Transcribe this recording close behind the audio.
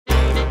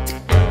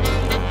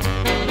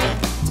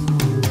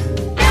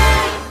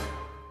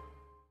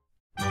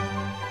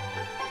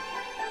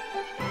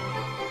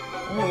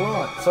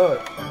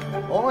So,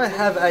 I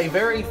have a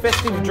very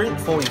festive drink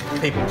for you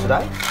people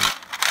today.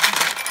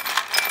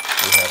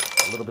 We have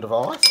a little bit of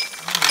ice.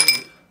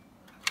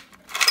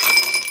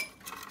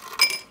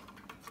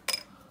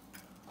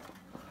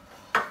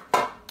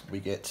 We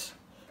get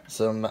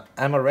some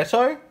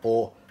amaretto,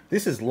 or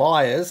this is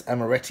Lyres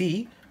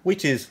Amaretti,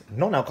 which is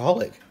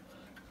non-alcoholic.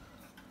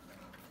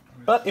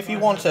 But if you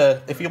want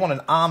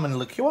an almond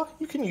liqueur,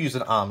 you can use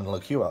an almond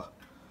liqueur.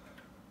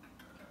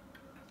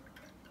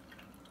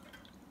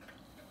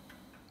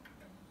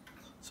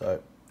 So,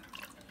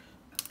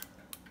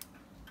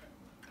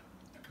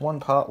 one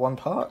part.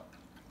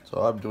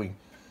 So I'm doing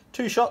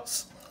 2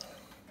 shots.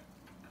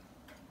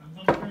 And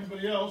not for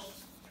anybody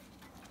else.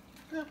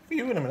 Yeah, for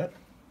you in a minute.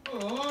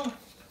 Oh.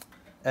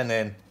 And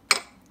then,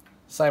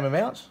 same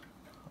amount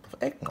of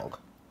eggnog.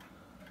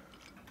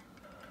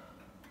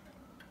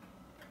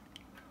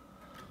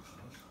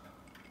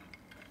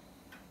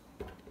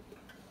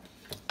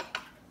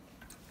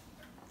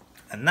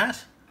 And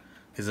that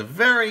is a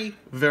very,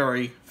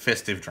 very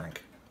festive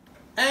drink.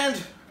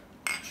 And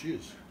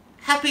Cheers.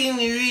 Happy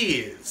New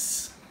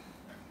Year's!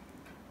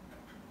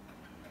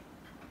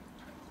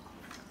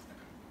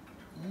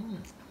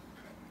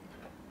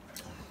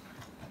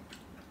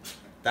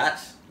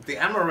 That, the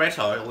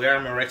amaretto, or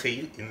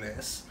amaretti in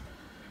this,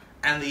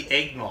 and the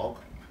eggnog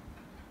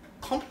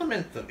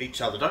complement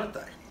each other, don't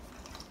they?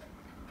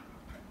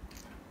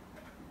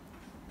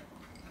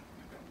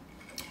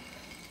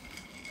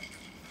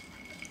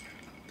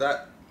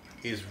 That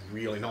is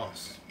really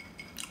nice.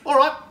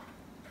 Alright.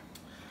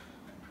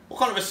 What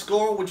kind of a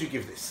score would you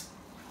give this?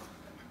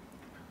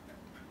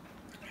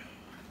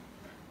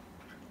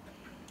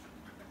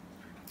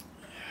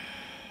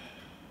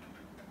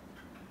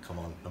 Come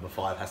on, number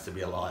 5 has to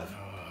be alive.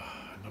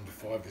 Number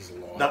 5 is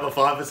alive. Number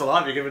 5 is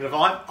alive. You're giving it a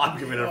 5? I'm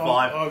giving it a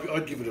 5.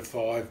 I'd give it a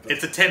 5. But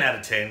It's a 10 out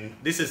of 10.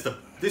 This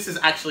is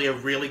actually a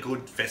really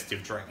good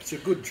festive drink. it's a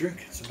good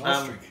drink. It's a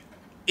nice drink.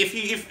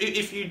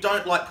 If you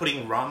don't like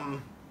putting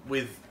rum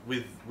with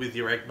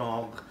your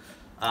eggnog,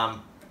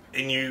 and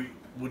you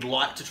would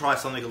like to try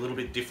something a little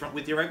bit different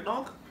with your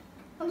eggnog,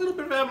 a little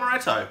bit of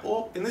amaretto,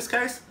 or in this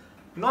case,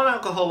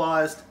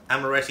 non-alcoholized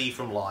amaretti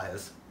from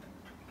Lyres.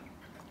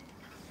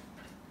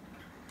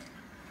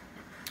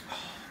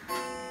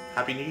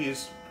 Happy New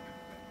Year's.